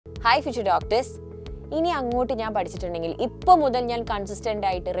Hi future doctors. ഇനി അങ്ങോട്ട് ഞാൻ പഠിച്ചിട്ടുണ്ടെങ്കിൽ ഇപ്പോൾ മുതൽ ഞാൻ കൺസിസ്റ്റന്റ്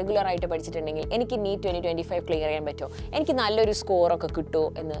ആയിട്ട് റെഗുലർ ആയിട്ട് പഠിച്ചിട്ടുണ്ടെങ്കിൽ എനിക്ക് നീറ്റ് 2025 ക്ലിയർ ചെയ്യാൻ പറ്റുമോ, എനിക്ക് നല്ലൊരു സ്കോറൊക്കെ കിട്ടുമോ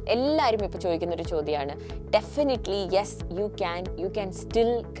എന്ന് എല്ലാവരും ഇപ്പോൾ ചോദിക്കുന്ന ഒരു ചോദ്യമാണ്. Definitely yes, you can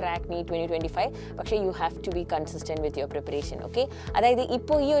still crack NEET 2025, പക്ഷേ you have to B consistent with your preparation. Okay, അതായത്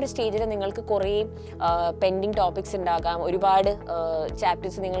ഇപ്പോൾ ഈ ഒരു സ്റ്റേജിൽ നിങ്ങൾക്ക് കുറേ പെൻഡിങ് ടോപ്പിക്സ് ഉണ്ടാകാം, ഒരുപാട്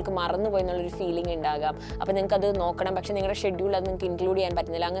ചാപ്റ്റേഴ്സ് നിങ്ങൾക്ക് മറന്നുപോയി എന്നുള്ളൊരു ഫീലിംഗ് ഉണ്ടാകാം. അപ്പോൾ നിങ്ങൾക്കത് നോക്കണം, പക്ഷേ നിങ്ങളുടെ ഷെഡ്യൂൾ അത് നിങ്ങൾക്ക് ഇൻക്ലൂഡ് ചെയ്യാൻ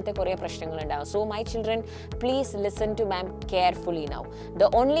പറ്റുന്നില്ല, അങ്ങനത്തെ കുറേ പ്രശ്നങ്ങളുണ്ടാകും. So my children, please listen to ma'am carefully now. The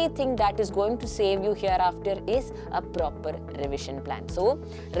only thing that is going to save you hereafter is a proper revision plan. So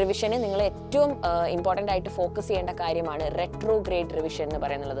revision നിങ്ങൾ ഏറ്റവും ഇമ്പോർട്ടൻ്റ് ആയിട്ട് ഫോക്കസ് ചെയ്യേണ്ട കാര്യമാണ് retrograde revision എന്ന്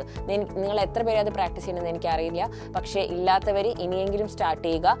പറയുന്നത്. നിങ്ങൾ എത്ര പേര് അത് പ്രാക്ടീസ് ചെയ്യുന്നത് എനിക്കറിയില്ല, പക്ഷേ ഇല്ലാത്തവർ ഇനിയെങ്കിലും സ്റ്റാർട്ട്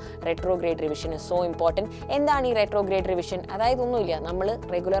ചെയ്യുക. retrograde revision is so important. എന്താണ് ഈ retrograde revision? അതായത് ഒന്നുമില്ല, നമ്മൾ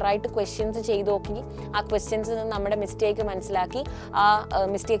റെഗുലറായിട്ട് ക്വസ്റ്റ്യൻസ് ചെയ്ത് നോക്കി ആ ക്വസ്റ്റ്യൻസിൽ നിന്ന് നമ്മുടെ മിസ്റ്റേക്ക് മനസ്സിലാക്കി ആ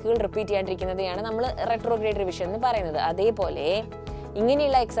മിസ്റ്റേക്കുകൾ റിപ്പീറ്റ് ചെയ്യാണ്ടിരിക്കുന്നതാണ് നമ്മൾ retrograde revision എന്ന് പറയുന്നത്. അതേപോലെ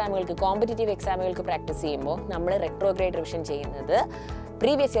ഇങ്ങനെയുള്ള എക്സാമുകൾക്ക്, കോമ്പറ്റേറ്റീവ് എക്സാമുകൾക്ക് പ്രാക്ടീസ് ചെയ്യുമ്പോൾ നമ്മൾ retrograde revision ചെയ്യുന്നത്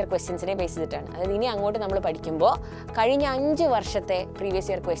പ്രീവിയസ് ഇയർ ക്വസ്റ്റ്യൻസിനെ ബേസ് ചെയ്തിട്ടാണ്. അതായത് ഇനി അങ്ങോട്ട് നമ്മൾ പഠിക്കുമ്പോൾ കഴിഞ്ഞ 5 വർഷത്തെ പ്രീവിയസ്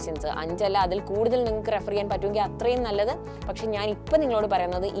ഇയർ ക്വസ്റ്റ്യൻസ്, 5 അല്ല അതിൽ കൂടുതൽ നിങ്ങൾക്ക് റെഫർ ചെയ്യാൻ പറ്റുമെങ്കിൽ അത്രയും നല്ലത്. പക്ഷേ ഞാൻ ഇപ്പം നിങ്ങളോട്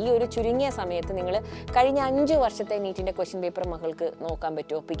പറയുന്നത് ഈ ഒരു ചുരുങ്ങിയ സമയത്ത് നിങ്ങൾ കഴിഞ്ഞ 5 വർഷത്തെ നീറ്റിൻ്റെ ക്വസ്റ്റ്യൻ പേപ്പർ മക്കൾക്ക് നോക്കാൻ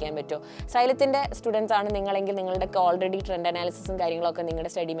പറ്റുമോ, ഒപ്പിക്കാൻ പറ്റുമോ. സൈലത്തിൻ്റെ സ്റ്റുഡൻസ് ആണ് നിങ്ങളെങ്കിൽ നിങ്ങളുടെ ഓൾറെഡി ട്രെൻഡ് അനാലിസിസും കാര്യങ്ങളൊക്കെ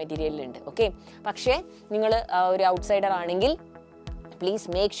നിങ്ങളുടെ സ്റ്റഡി മെറ്റീരിയലിലുണ്ട്. ഓക്കെ, പക്ഷേ നിങ്ങൾ ഒരു ഔട്ട്സൈഡർ ആണെങ്കിൽ please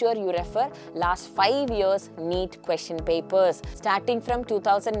make sure you refer last 5 years NEET question papers starting from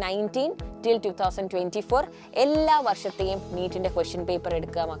 2019 till 2024. എല്ലാ വർഷത്തെയും നീറ്റിൻ്റെ ക്വസ്റ്റ്യൻ പേപ്പർ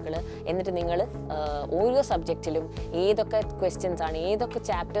എടുക്കുക മക്കൾ. എന്നിട്ട് നിങ്ങൾ ഓരോ സബ്ജക്റ്റിലും ഏതൊക്കെ ക്വസ്റ്റ്യൻസ് ആണ്, ഏതൊക്കെ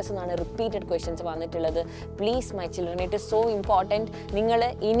ചാപ്റ്റേഴ്സ് നിന്നാണ് റിപ്പീറ്റഡ് ക്വസ്റ്റ്യൻസ് വന്നിട്ടുള്ളത്. Please my children, it is so important. നിങ്ങൾ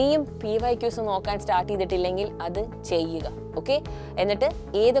ഇനിയും PYQs നോക്കാൻ സ്റ്റാർട്ട് ചെയ്തിട്ടില്ലെങ്കിൽ അത് ചെയ്യുക. ഓക്കെ, എന്നിട്ട്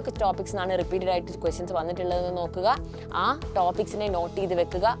ഏതൊക്കെ ടോപ്പിക്സിനാണ് റിപ്പീറ്റഡ് ആയിട്ട് ക്വസ്റ്റ്യൻസ് വന്നിട്ടുള്ളതെന്ന് നോക്കുക, ആ ടോപ്പിക്സിനെ നോട്ട് ചെയ്ത്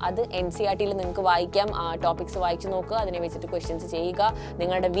വെക്കുക. അത് NCERTയിൽ നിങ്ങൾക്ക് വായിക്കാം, ആ ടോപ്പിക്സ് വായിച്ച് നോക്കുക, അതിനെ വെച്ചിട്ട് ക്വസ്റ്റ്യൻസ് ചെയ്യുക.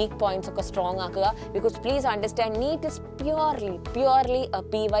 നിങ്ങളുടെ വീക്ക് പോയിന്റ്സ് ഒക്കെ സ്ട്രോങ് ആക്കുക. Because please understand, NEET is purely A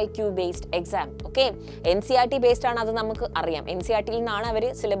PYQ based exam. Okay, NCERT based ആണ്, അത് നമുക്ക് അറിയാം. NCERTയിൽ നിന്നാണ് അവർ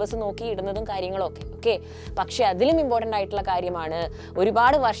സിലബസ് നോക്കി ഇടുന്നതും കാര്യങ്ങളൊക്കെ. ഓക്കെ, പക്ഷേ അതിലും ഇമ്പോർട്ടൻ്റ് ആയിട്ടുള്ള കാര്യമാണ്,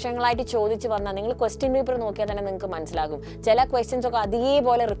 ഒരുപാട് വർഷങ്ങളായിട്ട് ചോദിച്ച് വന്നാൽ നിങ്ങൾ ക്വസ്റ്റ്യൻ പേപ്പർ നോക്കിയാൽ തന്നെ നിങ്ങൾക്ക് മനസ്സിലാകും. ചില ക്വസ്റ്റ്യൻസ് ഒക്കെ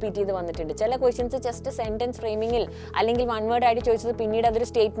അതേപോലെ റിപ്പീറ്റ് ചെയ്ത് വന്നിട്ടുണ്ട്. ചില ക്വസ്റ്റ്യൻസ് ജസ്റ്റ് സെൻറ്റൻസ് ഫ്രെയിമിങ്ങിൽ അല്ലെങ്കിൽ വൺ വേർഡ് ആയിട്ട് ചോദിച്ചത് പിന്നീട് അതൊരു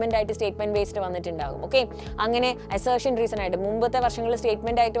സ്റ്റേറ്റ്മെന്റ് ബേസ്ഡ് വന്നിട്ടുണ്ടാകും. ഓക്കെ, അങ്ങനെ അസേർഷൻ റീസൺ ആയിട്ട് മുമ്പത്തെ വർഷങ്ങളിൽ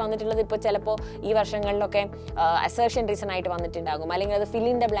സ്റ്റേറ്റ്മെന്റ് ആയിട്ട് വന്നിട്ടുള്ളത് ഇപ്പോൾ ചിലപ്പോൾ ഈ വർഷങ്ങളിലൊക്കെ അസേർഷൻ റീസൺ ആയിട്ട് വന്നിട്ടുണ്ടാകും, അല്ലെങ്കിൽ അത് ഫിൽ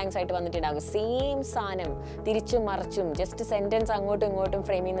ഇൻ ദ ബ്ലാങ്ക്സ് ആയിട്ട് വന്നിട്ടുണ്ടാകും. സെയിം സാധനം തിരിച്ചും മറിച്ചും ജസ്റ്റ് സെൻറ്റൻസ് അങ്ങോട്ടും ഇങ്ങോട്ടും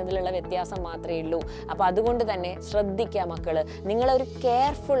ഫ്രെയിം ചെയ്യുന്നതിലുള്ള വ്യത്യാസം മാത്രമേ ഉള്ളൂ. അപ്പോൾ അതുകൊണ്ട് തന്നെ ശ്രദ്ധിക്കുക മക്കൾ, നിങ്ങളൊരു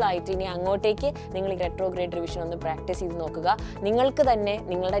കെയർഫുൾ ആയിട്ട് ഇനി അങ്ങോട്ടേക്ക് നിങ്ങൾ ഈ retrograde revision ഒന്ന് പ്രാക്ടീസ് ചെയ്ത് നോക്കുക. നിങ്ങൾക്ക് തന്നെ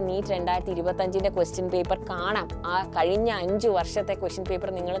നിങ്ങളുടെ നീറ്റ് 2025 ക്വസ്റ്റ്യൻ പേപ്പർ കാണാം. ആ കഴിഞ്ഞ 5 വർഷത്തെ ക്വസ്റ്റ്യൻ പേപ്പർ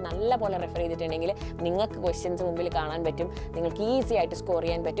നിങ്ങൾ നല്ല പോലെ റെഫർ ചെയ്തിട്ടുണ്ടെങ്കിൽ നിങ്ങൾക്ക് ക്വസ്റ്റ്യൻസ് മുമ്പിൽ കാണാൻ പറ്റും, നിങ്ങൾക്ക് ഈസി ആയിട്ട് സ്കോർ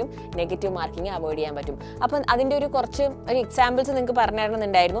ചെയ്യാൻ പറ്റും, നെഗറ്റീവ് മാർക്കിങ് അവോയ്ഡ് ചെയ്യാൻ പറ്റും. അപ്പം അതിൻ്റെ ഒരു എക്സാമ്പിൾസ് നിങ്ങൾക്ക് പറഞ്ഞു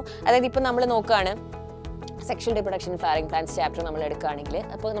തരണമെന്നുണ്ടായിരുന്നു. അതായത് ഇപ്പം നമ്മൾ നോക്കുകയാണ്, sexual reproduction firing plans chapter നമ്മൾ എടുക്കുകയാണെങ്കിൽ,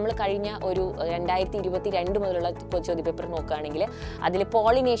 അപ്പോൾ നമ്മൾ കഴിഞ്ഞ ഒരു 2022 മുതലുള്ള ചോദ്യപേപ്പർ നോക്കുകയാണെങ്കിൽ അതിൽ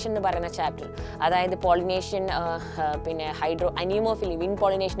പോളിനേഷൻ എന്ന് പറയുന്ന ചാപ്റ്റർ, അതായത് പോളിനേഷൻ പിന്നെ അനിയമോഫിലി വിൻ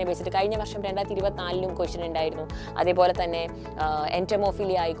പോളിനേഷനെ ബേസിട്ട് കഴിഞ്ഞ വർഷം 2024 ക്വസ്റ്റ്യൻ ഉണ്ടായിരുന്നു. അതേപോലെ തന്നെ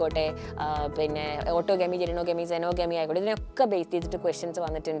എൻറ്റമോഫിലി ആയിക്കോട്ടെ, പിന്നെ ഓട്ടോഗമി, ജെറിനോഗമി, സെനോഗമി ആയിക്കോട്ടെ, ഇതിനൊക്കെ ബേസ് ചെയ്തിട്ട് ക്വസ്റ്റ്യൻസ്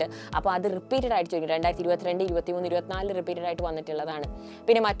വന്നിട്ടുണ്ട്. അപ്പോൾ അത് റിപ്പീറ്റഡ് ആയിട്ട് ചോദിക്കും. 2022, 23, 24 റിപ്പീറ്റഡ് ആയിട്ട് വന്നിട്ടുള്ളതാണ്.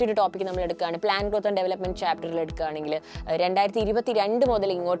 പിന്നെ മറ്റൊരു ടോപ്പിക്ക് നമ്മൾ എടുക്കുകയാണ്, പ്ലാൻ ഗ്രോത്ത് ആൻഡ് ഡെവലപ്മെൻറ്റ് ചാപ്റ്ററിൽ എടുക്കുകയാണെങ്കിൽ 2022 മുതൽ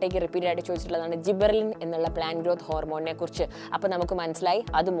ഇങ്ങോട്ടേക്ക് റിപ്പീറ്റഡ് ആയിട്ട് ചോദിച്ചിട്ടുള്ളതാണ് ജിബെർലിൻ എന്നുള്ള പ്ലാൻ ഗ്രോത്ത് ഹോർമോണിനെ കുറിച്ച്. അപ്പോൾ നമുക്ക് മനസ്സിലായി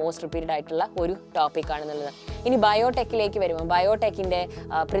അത് മോസ്റ്റ് റിപ്പീറ്റഡ് ആയിട്ടുള്ള ഒരു ടോപ്പിക്കാണെന്നുള്ളത്. ഇനി ബയോടെക്കിലേക്ക് വരുമ്പോൾ, ബയോടെക്കിൻ്റെ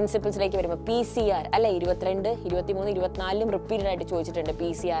പ്രിൻസിപ്പിൾസിലേക്ക് വരുമ്പോൾ PCR അല്ല 22, 23, 24 റിപ്പീറ്റഡ് ആയിട്ട് ചോദിച്ചിട്ടുണ്ട്.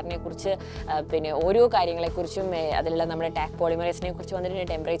 PCRനെ കുറിച്ച്, പിന്നെ ഓരോ കാര്യങ്ങളെക്കുറിച്ചും, അതിലുള്ള നമ്മുടെ ടാക് പോളിമറേസിനെ കുറിച്ച് വന്നിട്ടുണ്ട്,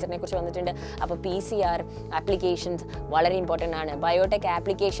 ടെമ്പറേച്ചറിനെ കുറിച്ച് വന്നിട്ടുണ്ട്. അപ്പോൾ PCR ആപ്ലിക്കേഷൻസ് വളരെ ഇമ്പോർട്ടൻ്റ് ആണ്. ബയോടെക്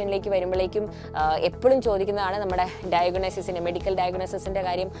ആപ്ലിക്കേഷനിലേക്ക് വരുമ്പോഴേക്കും എപ്പോഴും ചോദിക്കുന്നതാണ് നമ്മുടെ ഡയഗ്നോസിസിൻ്റെ, മെഡിക്കൽ ഡയഗ്നോസിസിൻ്റെ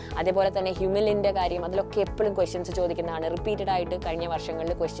കാര്യം, അതേപോലെ തന്നെ ഹ്യൂമിലിൻ്റെ കാര്യം, അതിലൊക്കെ എപ്പോഴും ക്വസ്റ്റ്യൻസ് ചോദിക്കുന്നതാണ്. റിപ്പീറ്റഡ് ആയിട്ട് കഴിഞ്ഞ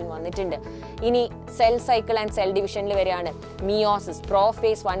വർഷങ്ങളിൽ ക്വസ്റ്റ്യൻ വന്നിട്ടുണ്ട്. ഇനി സെൽ സൈക്കിൾ ആൻഡ് സെൽ ഡിവിഷനിൽ വരികയാണ്, meiosis,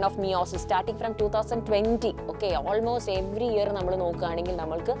 prophase 1 of meiosis starting from 2020. Okay, almost every year നമ്മൾ നോക്കുകയാണെങ്കിൽ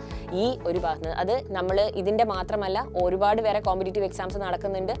നമ്മൾക്ക് ഈ ഒരു ഭാഗത്ത്, അത് നമ്മൾ ഇതിൻ്റെ മാത്രമല്ല ഒരുപാട് വേറെ കോമ്പറ്റേറ്റീവ് എക്സാംസ്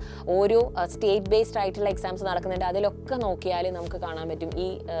നടക്കുന്നുണ്ട്, ഓരോ സ്റ്റേറ്റ് ബേസ്ഡ് ആയിട്ടുള്ള എക്സാംസ് നടക്കുന്നുണ്ട്. അതിലൊക്കെ നോക്കിയാൽ നമുക്ക് കാണാൻ പറ്റും ഈ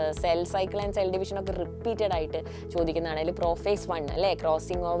cell cycle and cell ഡിവിഷനൊക്കെ repeated ആയിട്ട് ചോദിക്കുന്നതാണ്. അതിൽ പ്രോഫേസ് 1 അല്ലേ,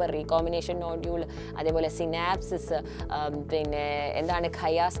 ക്രോസിംഗ് ഓവർ, റീകോമ്പിനേഷൻ നോഡ്യൂൾ, അതേപോലെ സിനാപ്സിസ്, പിന്നെ എന്താണ്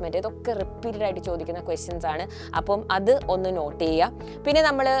ഖയാസ്മെറ്റ്, ഇതൊക്കെ റിപ്പീറ്റഡ് ആയിട്ട് ചോദിക്കുന്നത്. ചോദിക്കുന്ന ക്വസ്റ്റ്യൻസ് ആണ്. അപ്പം അത് ഒന്ന് നോട്ട് ചെയ്യുക. പിന്നെ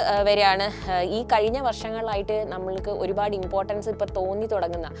നമ്മൾ വരികയാണ് ഈ കഴിഞ്ഞ വർഷങ്ങളായിട്ട് നമ്മൾക്ക് ഒരുപാട് ഇമ്പോർട്ടൻസ് ഇപ്പോൾ തോന്നി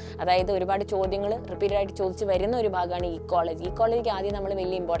തുടങ്ങുന്ന, അതായത് ഒരുപാട് ചോദ്യങ്ങൾ റിപ്പീറ്റഡ് ആയിട്ട് ചോദിച്ച് വരുന്ന ഒരു ഭാഗമാണ് ഇക്കോളജി. ഇക്കോളജിക്ക് ആദ്യം നമ്മൾ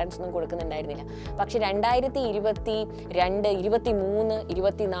വലിയ ഇമ്പോർട്ടൻസ് ഒന്നും കൊടുക്കുന്നുണ്ടായിരുന്നില്ല. പക്ഷേ 2022, 23,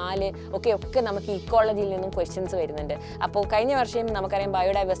 24 ഒക്കെ നമുക്ക് ഇക്കോളജിയിൽ നിന്നും ക്വസ്റ്റ്യൻസ് വരുന്നുണ്ട്. അപ്പോൾ കഴിഞ്ഞ വർഷം നമുക്കറിയാം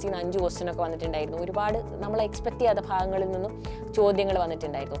ബയോഡൈവേഴ്സിറ്റിയിൽ നിന്ന് 5 ക്വസ്റ്റ്യൻ ഒക്കെ വന്നിട്ടുണ്ടായിരുന്നു. ഒരുപാട് നമ്മൾ എക്സ്പെക്ട് ചെയ്യാത്ത ഭാഗങ്ങളിൽ നിന്നും ചോദ്യങ്ങൾ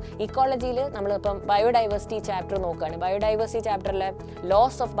വന്നിട്ടുണ്ടായിരുന്നു. ഇക്കോളജിയിൽ നമ്മളിപ്പം ബയോഡൈവേഴ്സിറ്റി ചാപ്റ്റർ നോക്കുകയാണ്. Biodiversity ചാപ്റ്ററിലെ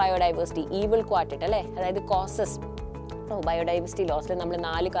loss of biodiversity, evil quartet അല്ലേ, അതായത് കോസസ്. ബയോഡൈവേഴ്സിറ്റി ലോസിൽ നമ്മൾ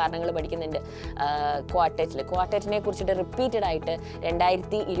 4 കാരണങ്ങൾ പഠിക്കുന്നുണ്ട് ക്വാർട്ടറ്റിനെ കുറിച്ചിട്ട് റിപ്പീറ്റഡ് ആയിട്ട്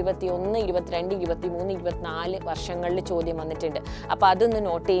 2021, 22, 23, 24 വർഷങ്ങളിൽ ചോദ്യം വന്നിട്ടുണ്ട്. അപ്പോൾ അതൊന്ന്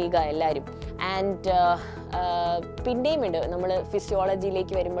നോട്ട് ചെയ്യുക എല്ലാവരും. ആൻഡ് പിന്നെയും ഉണ്ട് നമ്മൾ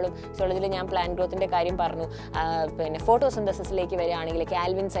ഫിസിയോളജിയിലേക്ക് വരുമ്പോഴും, ഫിസിയോളജിയിൽ ഞാൻ പ്ലാൻ ഗ്രോത്തിൻ്റെ കാര്യം പറഞ്ഞു. പിന്നെ ഫോട്ടോസിന്തസിസിലേക്ക് വരികയാണെങ്കിൽ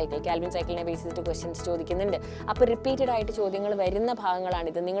കാൽവിൻ സൈക്കിളിനെ ബേസ് ചെയ്തിട്ട് ക്വസ്റ്റ്യൻസ് ചോദിക്കുന്നുണ്ട്. അപ്പോൾ റിപ്പീറ്റഡ് ആയിട്ട് ചോദ്യങ്ങൾ വരുന്ന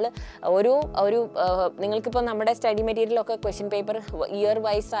ഭാഗങ്ങളാണിത്. നിങ്ങൾ നിങ്ങൾക്കിപ്പോൾ നമ്മുടെ study മെറ്റീരിയലൊക്കെ question paper year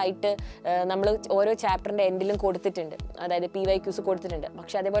vice ആയിട്ട് നമ്മൾ ഓരോ ചാപ്റ്ററിൻ്റെ എൻഡിലും കൊടുത്തിട്ടുണ്ട്, അതായത് PYQs കൊടുത്തിട്ടുണ്ട്.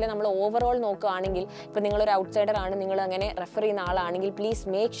 പക്ഷെ അതേപോലെ നമ്മൾ ഓവറോൾ നോക്കുകയാണെങ്കിൽ, ഇപ്പോൾ നിങ്ങളൊരു ഔട്ട്സൈഡർ ആണ്, നിങ്ങൾ അങ്ങനെ റെഫർ ചെയ്യുന്ന ആളാണെങ്കിൽ please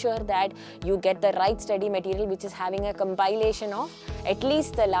make sure that you get the right study material which is having a compilation of at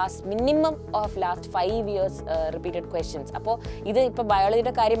least the minimum of last 5 years repeated questions. അപ്പോൾ ഇത് ഇപ്പോൾ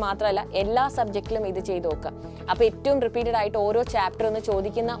ബയോളജിയുടെ കാര്യം മാത്രമല്ല, എല്ലാ സബ്ജക്റ്റിലും ഇത് ചെയ്ത് നോക്കുക. അപ്പോൾ ഏറ്റവും റിപ്പീറ്റഡ് ആയിട്ട് ഓരോ ചാപ്റ്റർ ഒന്ന്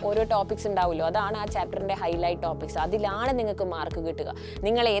ചോദിക്കുന്ന ഓരോ ടോപ്പിക്സ് ഉണ്ടാവുമല്ലോ, അതാണ് ആ ചാപ്റ്ററിൻ്റെ ഹൈലൈറ്റ് ടോപ്പിക്സ്. അതിലാണ് നിങ്ങൾക്ക് മാർക്ക് കിട്ടുക.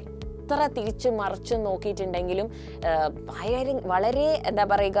 നിങ്ങൾ എത്ര തിരിച്ചു മറിച്ചും നോക്കിയിട്ടുണ്ടെങ്കിലും വളരെ എന്താ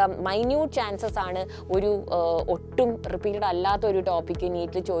പറയുക മൈന്യൂട്ട് ചാൻസസ് ആണ് ഒരു ഒട്ടും റിപ്പീറ്റഡ് അല്ലാത്ത ഒരു ടോപ്പിക്ക്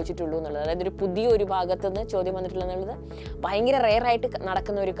നീറ്റിൽ ചോദിച്ചിട്ടുള്ളൂ എന്നുള്ളത്. അതായത് ഒരു പുതിയൊരു ഭാഗത്തു നിന്ന് ചോദ്യം വന്നിട്ടുള്ള എന്നുള്ളത് ഭയങ്കര റെയർ ആയിട്ട്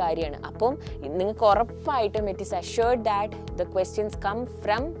നടക്കുന്ന ഒരു കാര്യമാണ്. അപ്പം നിങ്ങൾക്ക് ഉറപ്പായിട്ടും it is assured that the questions come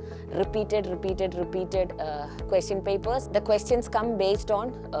from repeated question papers. The questions come based on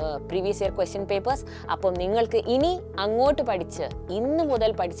previous year question papers. അപ്പോൾ നിങ്ങൾക്ക് ഇനി അങ്ങോട്ട് പഠിച്ച് ഇന്ന്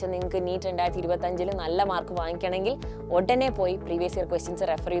മുതൽ പഠിച്ച് നിങ്ങൾക്ക് നീറ്റ് 2025 നല്ല മാർക്ക് വാങ്ങിക്കണമെങ്കിൽ ഉടനെ പോയി പ്രീവിയസ് ഇയർ ക്വസ്റ്റ്യൻസ്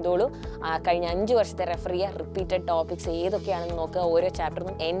റെഫർ ചെയ്തോളൂ. കഴിഞ്ഞ 5 വർഷത്തെ റെഫർ ചെയ്യുക. റിപ്പീറ്റഡ് ടോപ്പിക്സ് ഏതൊക്കെയാണെന്ന് നോക്കുക. ഓരോ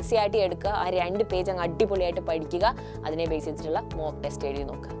ചാപ്റ്ററിനും NCERT എടുക്കുക. ആ 2 പേജ് അങ്ങ് അടിപൊളിയായിട്ട് പഠിക്കുക. അതിനെ ബേസ് ചെയ്തിട്ടുള്ള മോക്ക് ടെസ്റ്റ് എഴുതി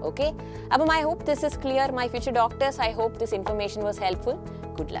നോക്കുക. ഓക്കെ, അപ്പം I hope this is clear my future doctors. I hope this information was helpful.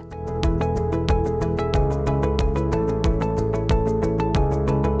 Good luck.